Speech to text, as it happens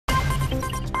Audio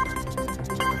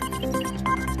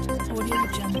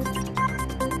Jungle.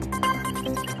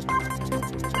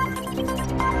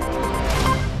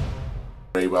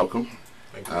 Very welcome.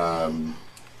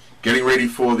 Getting ready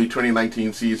for the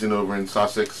 2019 season over in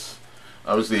Sussex.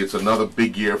 Obviously, it's another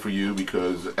big year for you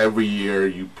because every year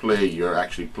you play, you're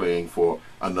actually playing for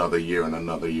another year and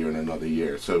another year and another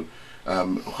year. So,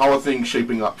 how are things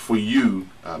shaping up for you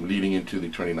leading into the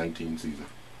 2019 season?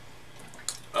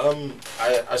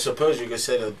 I suppose you could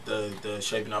say that they're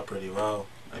shaping up pretty well.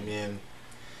 I mean,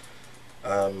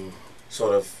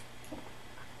 sort of,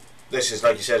 this is,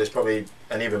 like you said, it's probably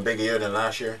an even bigger year than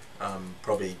last year.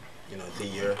 Probably, the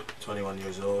year, 21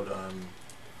 years old.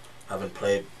 Haven't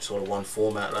played sort of one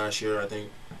format last year, I think.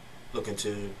 Looking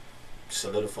to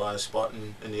solidify a spot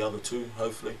in the other two,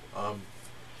 hopefully.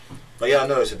 But yeah, I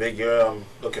know it's a big year. I'm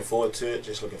looking forward to it.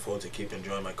 Just looking forward to keep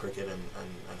enjoying my cricket and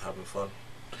having fun.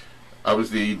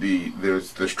 Obviously,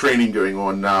 there's training going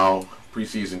on now,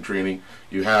 pre-season training.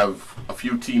 You have a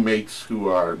few teammates who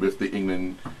are with the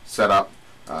England setup.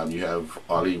 You have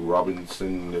Ollie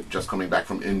Robinson just coming back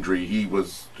from injury. He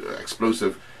was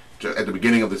explosive at the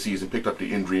beginning of the season, picked up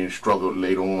the injury and struggled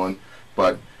later on.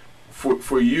 But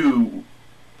for you,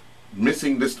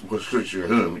 missing this, but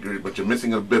you're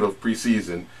missing a bit of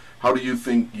pre-season. How do you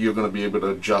think you're going to be able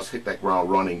to just hit that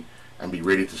ground running and be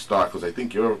ready to start? Because I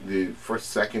think the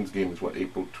first seconds game is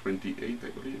April 28th, I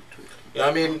believe. Yeah,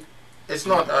 I mean, it's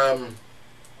not. I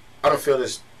don't feel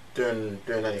this doing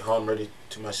any harm really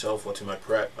to myself or to my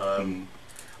prep. I mean,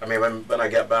 when I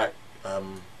get back,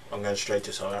 I'm going straight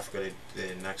to South Africa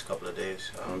the next couple of days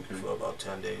for about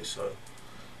 10 days. So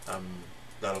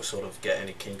that'll sort of get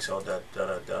any kinks out that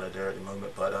are there at the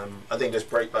moment. But I think this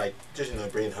break,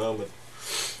 bringing home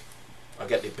I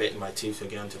get the bit in my teeth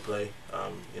again to play.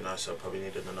 So I probably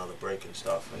needed another break and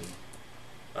stuff.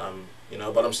 And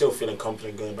but I'm still feeling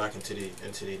confident going back into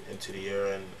the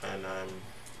year and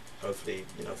hopefully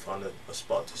find a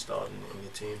spot to start in the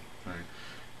team. Right.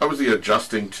 Obviously,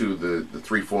 adjusting to the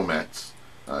three formats.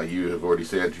 You have already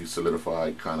said you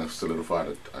solidified a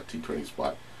T20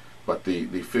 spot, but the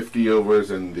 50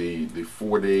 overs and the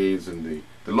 4 days and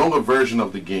the longer version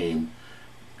of the game.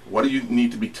 What do you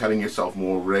need to be telling yourself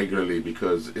more regularly?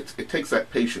 Because it takes that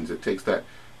patience. It takes that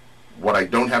what I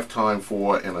don't have time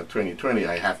for in a 2020,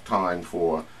 I have time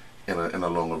for in a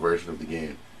longer version of the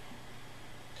game.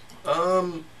 I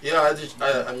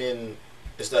mean,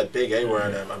 it's that big A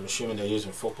word. I'm assuming they're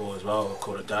using football as well,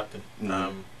 called adapting.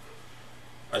 I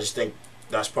just think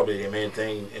that's probably the main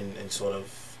thing in sort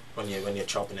of when you're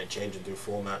chopping and changing through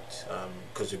formats,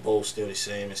 because the ball's still the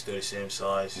same, it's still the same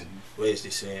size, weight's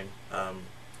the same.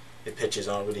 The pitches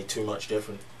aren't really too much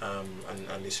different,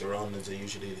 and the surroundings are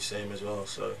usually the same as well.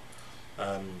 So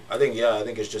I think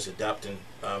it's just adapting,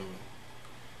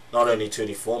 not only to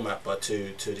the format but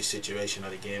to the situation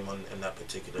of the game on that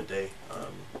particular day.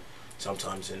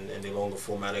 Sometimes in the longer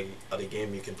format of the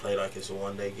game you can play like it's a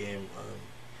one-day game.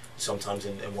 Sometimes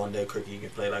in one-day cricket you can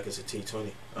play like it's a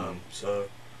T20. So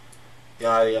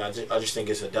I just think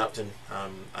it's adapting,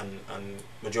 and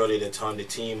majority of the time the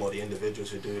team or the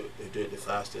individuals who do it the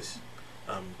fastest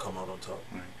come out on top.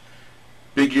 Right.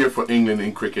 Big year for England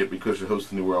in cricket because you're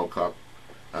hosting the World Cup,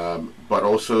 but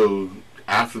also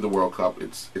after the World Cup,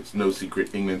 it's no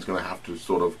secret England's going to have to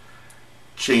sort of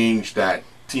change that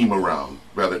team around,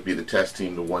 whether it be the Test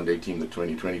team, the one-day team, the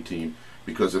 2020 team.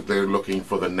 Because if they're looking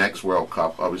for the next World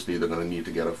Cup, obviously they're going to need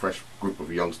to get a fresh group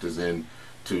of youngsters in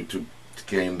to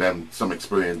gain them some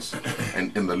experience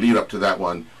and in the lead up to that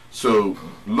one. So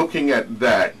looking at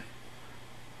that,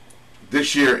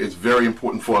 this year is very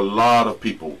important for a lot of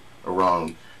people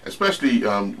around, especially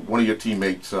one of your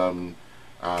teammates,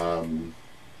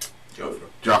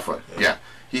 Jaffa. Yeah.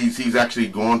 He's actually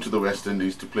gone to the West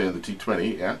Indies to play in the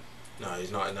T20, yeah? No,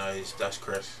 he's not. No, that's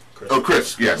Chris.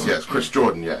 Chris, yes, Chris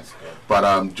Jordan, yes. Yeah.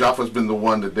 But Jaffa's been the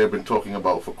one that they've been talking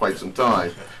about for quite some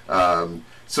time.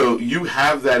 So you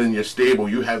have that in your stable.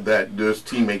 You have those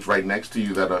teammates right next to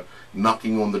you that are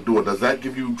knocking on the door. Does that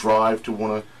give you drive to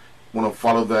want to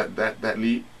follow that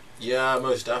lead? Yeah,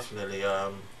 most definitely.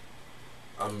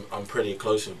 I'm pretty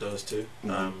close with those two.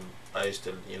 I used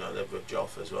to live with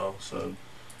Joff as well, so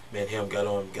me and him got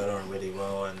on really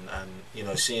well, and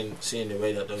seeing the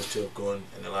way that those two have gone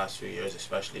in the last few years,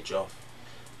 especially Joff,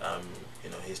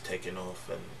 he's taken off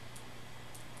and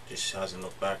just hasn't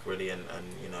looked back really, and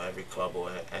every club or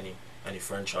any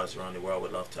franchise around the world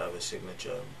would love to have his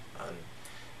signature, and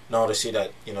now to see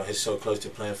that he's so close to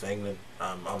playing for England,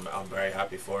 I'm very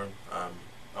happy for him.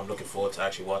 I'm looking forward to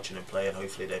actually watching him play, and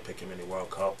hopefully they pick him in the World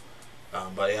Cup.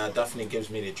 But yeah, it definitely gives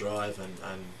me the drive,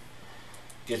 and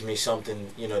gives me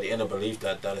something, you know, the inner belief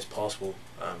that is possible,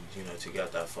 you know, to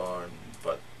get that far. And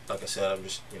but like I said, I'm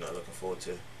just, you know, looking forward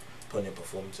to putting in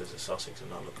performances at Sussex and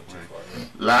not looking too far. Yeah.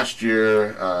 Last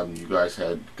year, you guys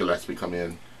had Gillespie come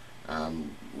in.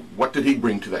 What did he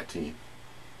bring to that team?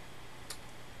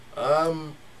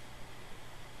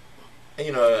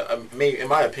 You know, me, in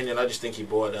my opinion, I just think he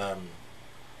brought a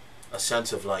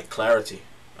sense of like clarity.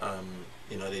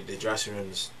 You know, the dressing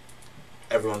rooms,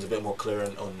 everyone's a bit more clear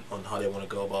on how they want to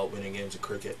go about winning games of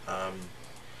cricket.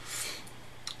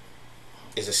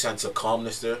 There's a sense of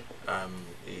calmness there.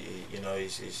 You know,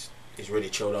 he's really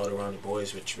chilled out around the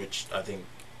boys, which I think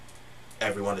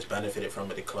everyone has benefited from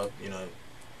at the club. You know,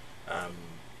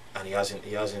 and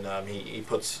he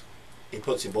puts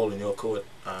the ball in your court.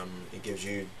 He gives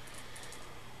you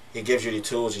the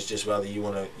tools. It's just whether you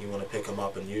wanna pick them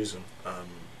up and use them.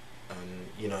 And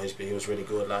you know, he was really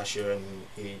good last year, and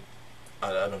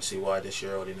I don't see why this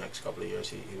year or the next couple of years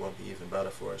he won't be even better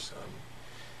for us.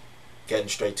 Getting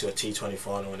straight to a T20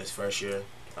 final in his first year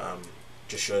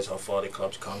just shows how far the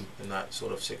club's come in that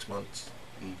sort of 6 months.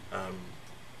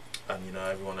 And you know,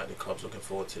 everyone at the club's looking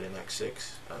forward to the next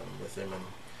 6 with him,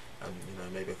 and you know,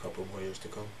 maybe a couple more years to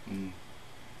come.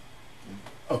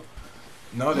 Oh,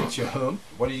 now that you're home,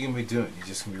 what are you going to be doing? You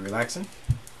just going to be relaxing?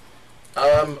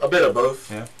 A bit of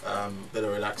both. Yeah. Bit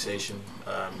of relaxation,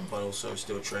 but also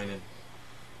still training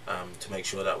to make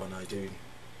sure that when I do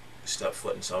step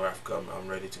foot in South Africa, I'm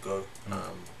ready to go.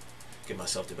 Give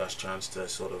myself the best chance to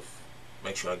sort of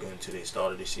make sure I go into the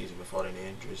start of the season without any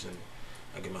injuries, and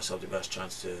I give myself the best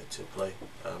chance to play.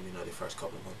 You know, the first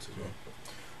couple of months as well.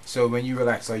 So when you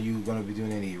relax, are you going to be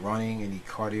doing any running, any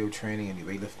cardio training, any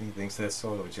weightlifting, things of that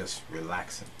sort, or just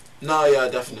relaxing? No, yeah,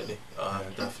 definitely.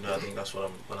 Definitely, I think that's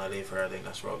what when I leave here, I think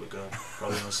that's where I'll be going.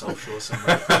 Probably on South Shore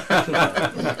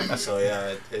somewhere. So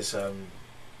yeah, it's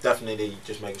definitely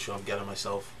just making sure I'm getting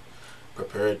myself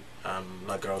prepared.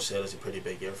 Like Girl said, it's a pretty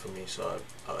big year for me, so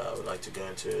I would like to go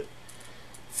into it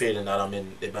feeling that I'm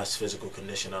in the best physical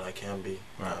condition that I can be.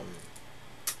 Right.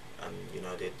 And you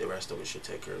know, the rest of it should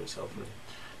take care of itself, really.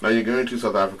 Now you're going to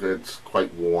South Africa. It's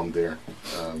quite warm there.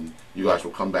 You guys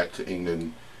will come back to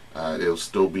England. It'll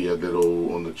still be a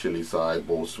little on the chilly side,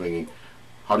 ball swinging.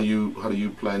 How do you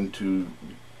plan to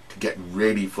get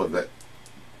ready for that?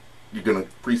 You're gonna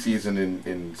pre-season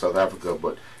in South Africa,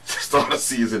 but start a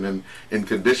season in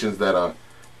conditions that are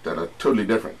totally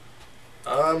different.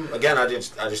 Again, I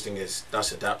just think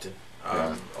that's adapting.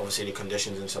 Yeah. Obviously, the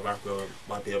conditions in South Africa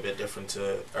might be a bit different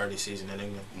to early season in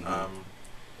England.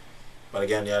 But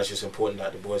again, yeah, it's just important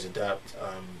that the boys adapt.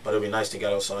 But it'll be nice to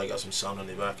get outside, get some sun on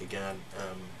the back again,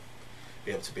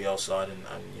 be able to be outside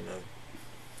and you know,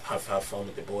 have fun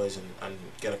with the boys and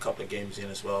get a couple of games in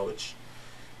as well, which,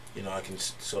 you know, I can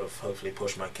sort of hopefully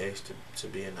push my case to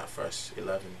be in that first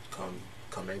 11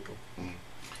 come April.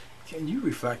 Can you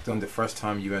reflect on the first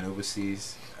time you went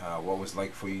overseas? What was it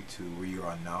like for you to where you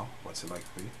are now? What's it like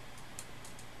for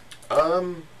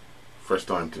you? First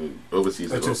time to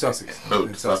overseas. To Sussex.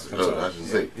 To Sussex. I should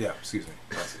say. Yeah, excuse me.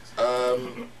 Sussex.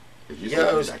 Yeah,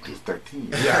 I was back to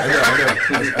 13.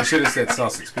 I should have said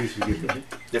Sussex. Please forgive me.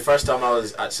 The first time I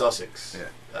was at Sussex,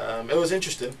 yeah. It was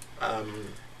interesting. I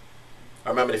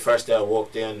remember the first day I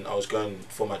walked in, I was going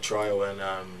for my trial, and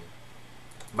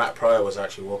Matt Pryor was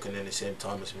actually walking in the same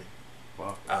time as me.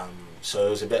 Wow. So it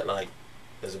was a bit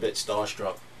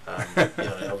starstruck. You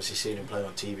know, obviously seeing him play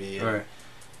on TV, and, right.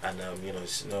 And you know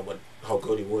how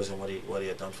good he was and what he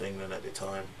had done for England at the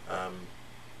time.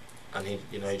 And he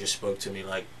just spoke to me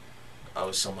like I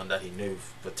was someone that he knew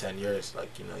for 10 years.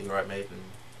 Like, you know, you're right, mate, and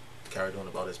carried on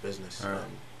about his business. Right.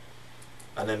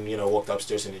 And then, you know, walked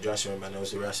upstairs in the dressing room, and there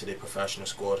was the rest of the professional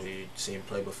squad who you'd seen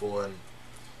play before, and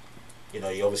you know,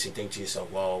 you obviously think to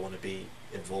yourself, wow, I want to be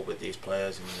involved with these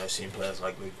players, and you know, seeing players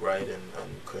like Luke Wright and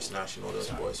Chris Nash and all those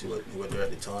boys who were there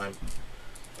at the time.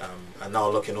 And now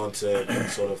looking on to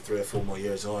sort of 3 or 4 more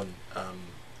years on,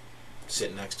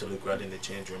 sitting next to Luke Wright in the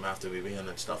change room after we win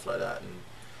and stuff like that, and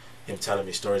him telling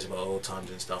me stories about old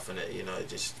times and stuff, and it, you know,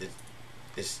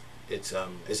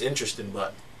 it's interesting,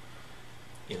 but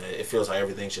you know, it feels like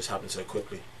everything's just happened so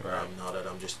quickly. Right. Now that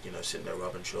I'm just, you know, sitting there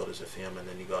rubbing shoulders with him, and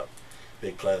then you got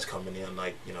big players coming in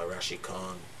like, you know, Rashid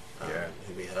Khan,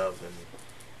 who we have,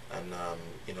 and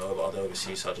you know, other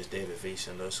overseas such as David Vies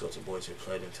and those sorts of boys who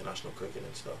played international cricket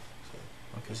and stuff. So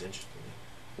it's interesting. Yeah.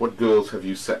 What goals have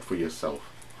you set for yourself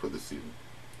for this season?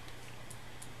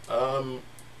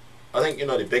 I think, you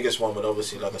know, the biggest one would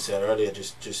obviously, like I said earlier,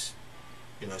 just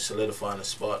you know, solidifying a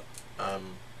spot,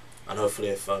 and hopefully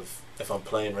if I'm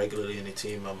playing regularly in the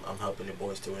team, I'm helping the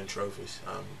boys to win trophies.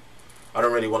 I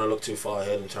don't really want to look too far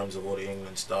ahead in terms of all the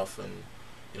England stuff, and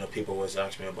people always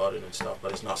ask me about it and stuff,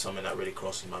 but it's not something that really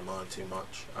crosses my mind too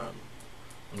much.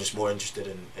 I'm just more interested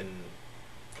in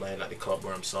playing at the club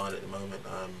where I'm signed at the moment,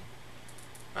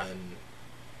 and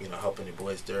helping the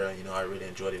boys there. I really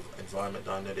enjoy the environment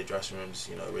down there. The dressing room's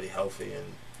really healthy,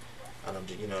 and I'm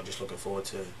just looking forward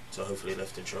to hopefully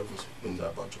lifting trophies with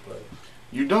that bunch of players.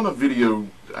 You done a video,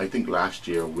 I think, last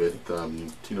year with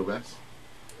Tino Bess.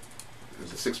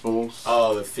 Is it 6 balls?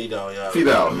 Oh, with Fidel, yeah.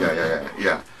 Fidel,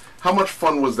 yeah. How much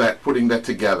fun was that, putting that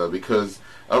together? Because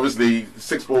obviously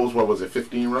 6 balls, what was it,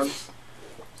 15 runs?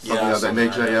 Something of that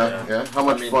nature, yeah. How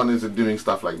much fun is it doing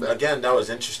stuff like that? Again, that was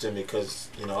interesting because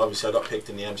obviously I got picked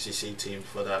in the MCC team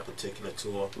for that particular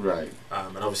tour. Right.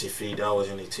 And obviously Fidel was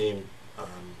in the team,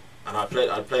 and I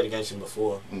played against him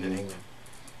before in England,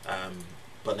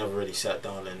 but never really sat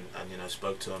down and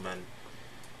spoke to him. And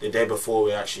the day before,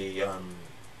 we actually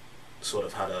sort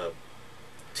of had a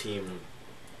team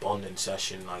bonding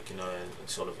session, and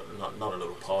sort of not a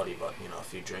little party, but a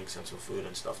few drinks and some food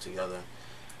and stuff together.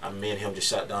 And me and him just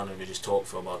sat down and we just talked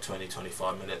for about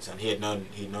 20-25 minutes. And he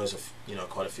knows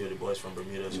quite a few of the boys from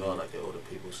Bermuda as well, like the older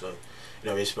people. So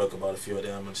we spoke about a few of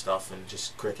them and stuff, and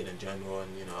just cricket in general,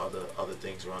 and other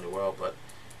things around the world. But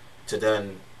to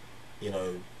then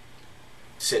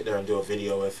sit there and do a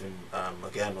video with him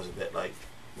again was a bit like,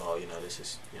 well, this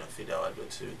is Fidel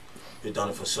Edwards who'd done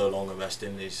it for so long in West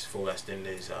Indies, for West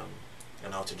Indies,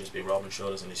 and now to just be rubbing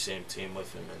shoulders on the same team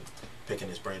with him and picking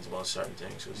his brains about certain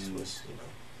things was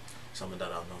something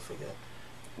that I'll not forget.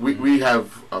 We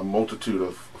have a multitude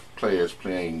of players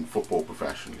playing football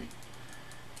professionally.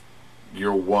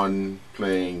 You're one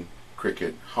playing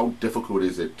cricket. How difficult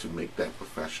is it to make that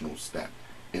professional step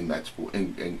in that sport,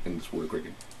 in the sport of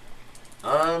cricket?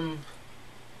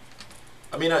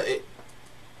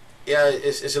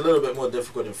 It's a little bit more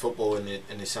difficult in football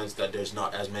in the sense that there's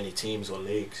not as many teams or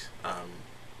leagues.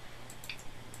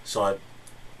 So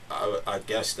I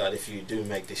guess that if you do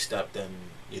make this step, then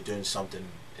you're doing something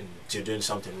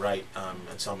right,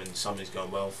 and something's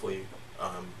going well for you.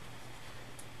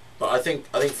 But I think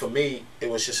for me, it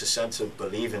was just a sense of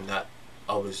believing that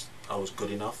I was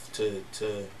good enough to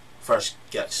first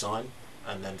get signed,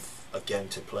 and then again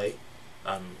to play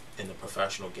in the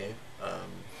professional game.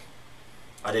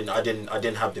 I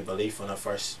didn't have the belief when I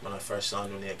first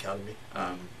signed in the academy.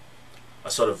 I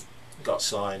sort of got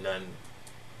signed and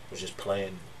was just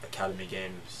playing academy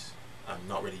games and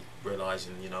not really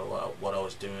realizing what I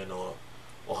was doing or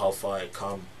how far I'd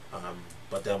come.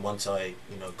 But then once I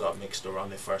got mixed around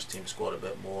the first team squad a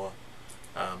bit more,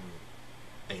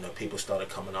 and people started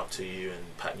coming up to you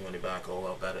and patting you on the back, oh,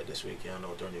 well, better this weekend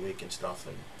or during the week and stuff,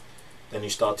 and then you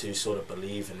start to sort of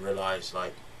believe and realize,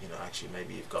 like, actually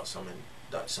maybe you've got something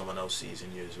that someone else sees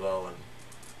in you as well.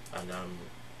 And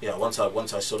once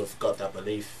I sort of got that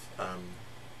belief,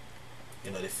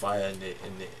 the fire in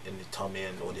the tummy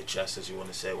or the chest, as you want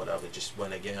to say, whatever, just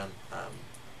went again.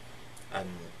 And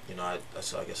I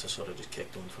guess I sort of just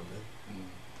kicked on from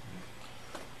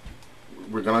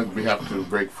there. We have to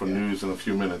break for news in a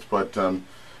few minutes, but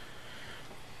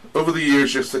over the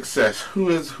years, your success, who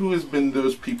has been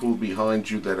those people behind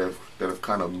you that have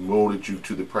kind of molded you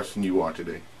to the person you are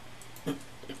today?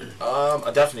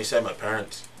 I definitely say my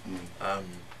parents.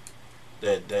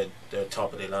 They're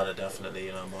top of the ladder,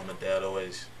 definitely. Mom and dad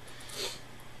always.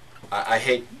 I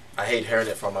hate hearing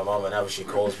it from my mom whenever she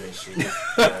calls me.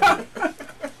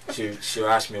 She'll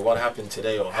ask me what happened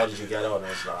today or how did you get out, and I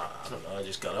was like, I don't know, I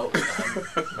just got out.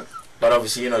 But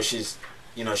obviously,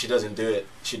 she doesn't do it.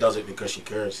 She does it because she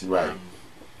cares. Right.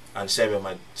 And same with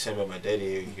my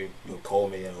daddy. He'll call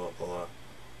me or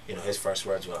his first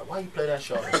words were like, why you play that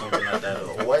shot or something like that,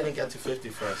 or why didn't get to 50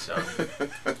 first?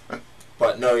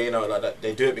 But no, like that,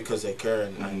 they do it because they care,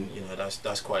 and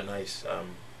that's quite nice.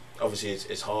 Obviously,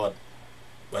 it's hard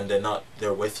when they're not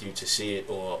there with you to see it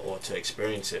or to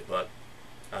experience it, but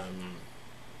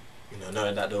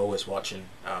knowing that they're always watching.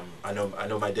 I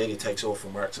know my daddy takes off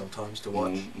from work sometimes to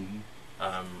watch,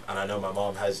 and I know my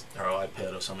mom has her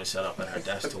iPad or something set up at her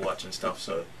desk to watch and stuff.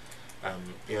 So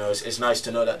it's nice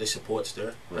to know that the support's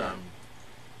there. Right.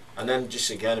 And then just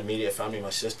again, immediate family, my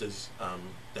sisters,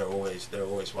 they're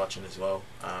always watching as well.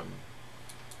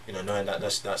 Knowing that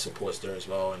that support's there as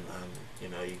well, and you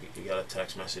get a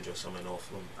text message or something off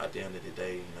them at the end of the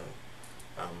day.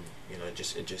 It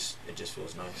just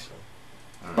feels nice.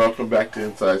 So. Welcome back to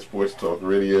Inside Sports Talk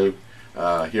Radio.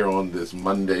 Here on this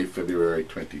Monday, February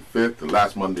 25th, the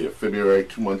last Monday of February.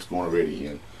 2 months going already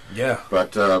in. Yeah.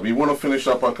 But we want to finish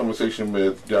up our conversation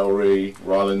with Delray,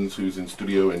 Rawlins, who's in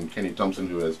studio, and Kenny Thompson,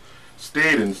 who has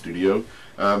stayed in studio.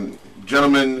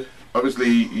 Gentlemen, obviously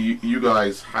you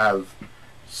guys have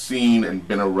seen and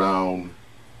been around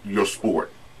your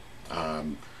sport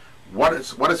What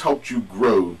has helped you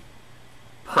grow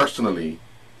personally,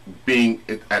 being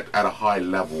at a high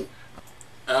level?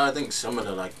 I think some of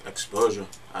the exposure.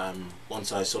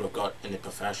 Once I sort of got in the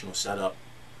professional setup,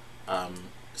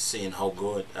 seeing how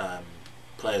good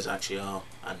players actually are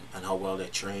and how well they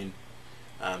train,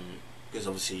 because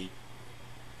obviously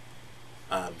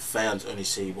fans only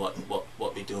see what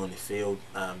we do on the field,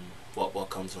 what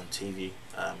comes on TV,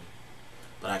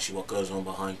 but actually what goes on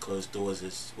behind closed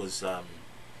doors was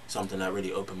something that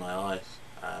really opened my eyes,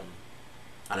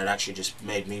 and it actually just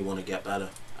made me want to get better.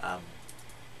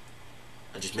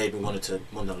 It just made me want to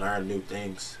learn new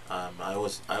things. I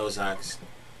always ask,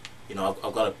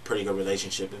 I've got a pretty good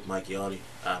relationship with Mike Yardy,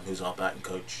 who's our batting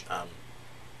coach.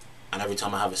 And every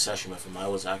time I have a session with him, I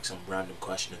always ask some random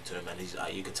question to him, and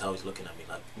you can tell he's looking at me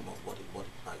like,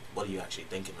 what are you actually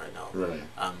thinking right now? Right.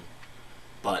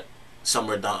 But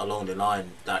somewhere down along the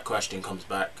line, that question comes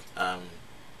back,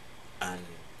 and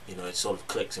it sort of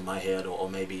clicks in my head, or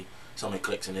maybe something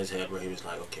clicks in his head where he was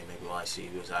like, okay, maybe I see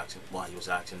why he was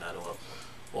acting that,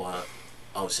 or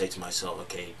I would say to myself,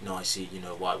 okay, no, I see,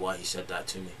 why he said that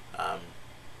to me,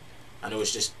 and it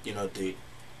was just, the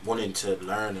wanting to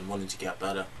learn and wanting to get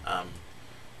better,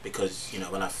 because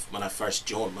when I first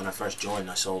joined,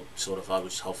 I saw I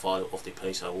was how far off the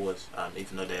pace I was,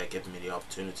 even though they had given me the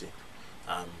opportunity,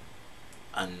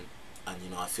 and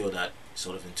I feel that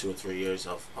sort of in 2 or 3 years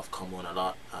I've come on a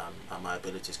lot, and my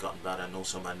ability's gotten better, and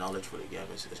also my knowledge for the game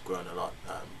has grown a lot,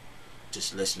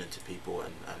 just listening to people,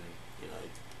 and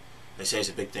they say it's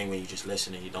a big thing when you just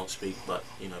listen and you don't speak, but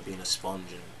being a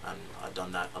sponge, and I've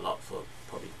done that a lot for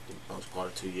probably the most part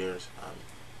of 2 years, and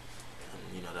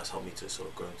that's helped me to sort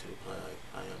of grow into the player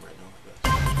I am right now,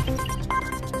 I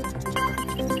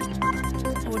guess.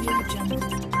 Audio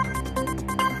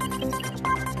Jungle.